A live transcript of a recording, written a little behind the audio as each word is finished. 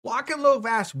Lock and Loaf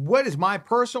asks, what is my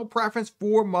personal preference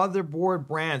for motherboard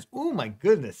brands? Oh my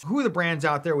goodness. Who are the brands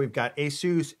out there? We've got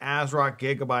Asus, ASRock,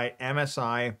 Gigabyte,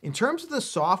 MSI. In terms of the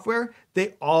software,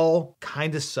 they all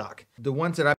kind of suck. The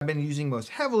ones that I've been using most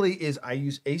heavily is I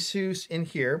use Asus in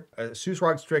here, Asus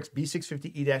ROG Strix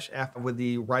B650E-F with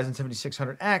the Ryzen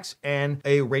 7600X and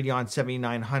a Radeon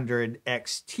 7900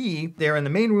 XT. There in the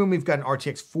main room, we've got an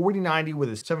RTX 4090 with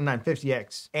a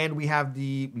 7950X, and we have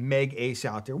the Meg Ace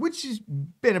out there, which has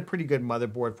been a pretty good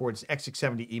motherboard for its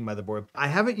X670E motherboard. I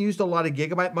haven't used a lot of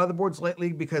Gigabyte motherboards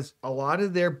lately because a lot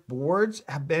of their boards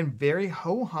have been very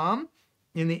ho-hum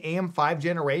in the AM5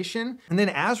 generation. And then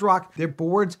ASRock, their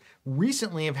boards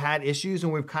recently have had issues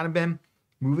and we've kind of been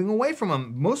moving away from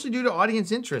them, mostly due to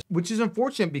audience interest, which is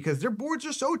unfortunate because their boards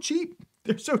are so cheap.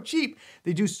 They're so cheap.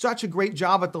 They do such a great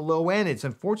job at the low end. It's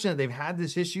unfortunate they've had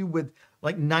this issue with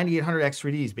like 9800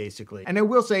 X3Ds basically. And I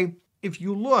will say, if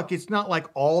you look, it's not like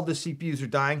all the CPUs are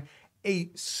dying. A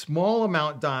small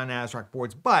amount die on ASRock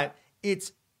boards, but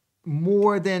it's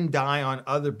more than die on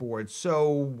other boards. So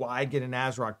why get an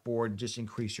ASRock board? Just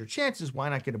increase your chances. Why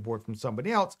not get a board from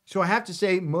somebody else? So I have to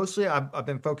say, mostly I've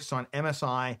been focused on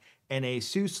MSI and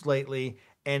Asus lately.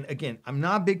 And again, I'm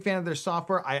not a big fan of their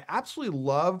software. I absolutely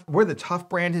love where the Tough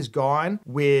brand has gone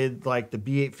with like the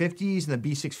B850s and the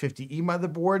B650E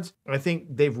motherboards. I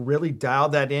think they've really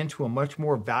dialed that into a much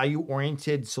more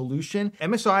value-oriented solution.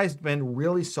 MSI has been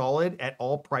really solid at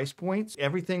all price points.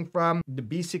 Everything from the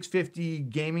B650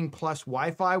 Gaming Plus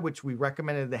Wi-Fi, which we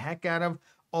recommended the heck out of,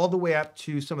 all the way up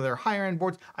to some of their higher end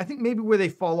boards. I think maybe where they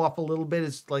fall off a little bit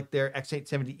is like their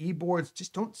X870E boards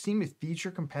just don't seem as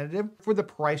feature competitive for the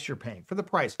price you're paying. For the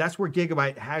price, that's where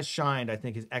Gigabyte has shined, I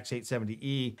think, is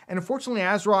X870E. And unfortunately,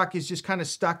 ASRock is just kind of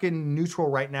stuck in neutral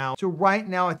right now. So right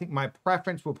now, I think my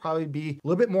preference will probably be a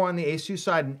little bit more on the Asus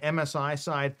side and MSI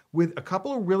side with a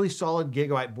couple of really solid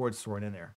Gigabyte boards thrown in there.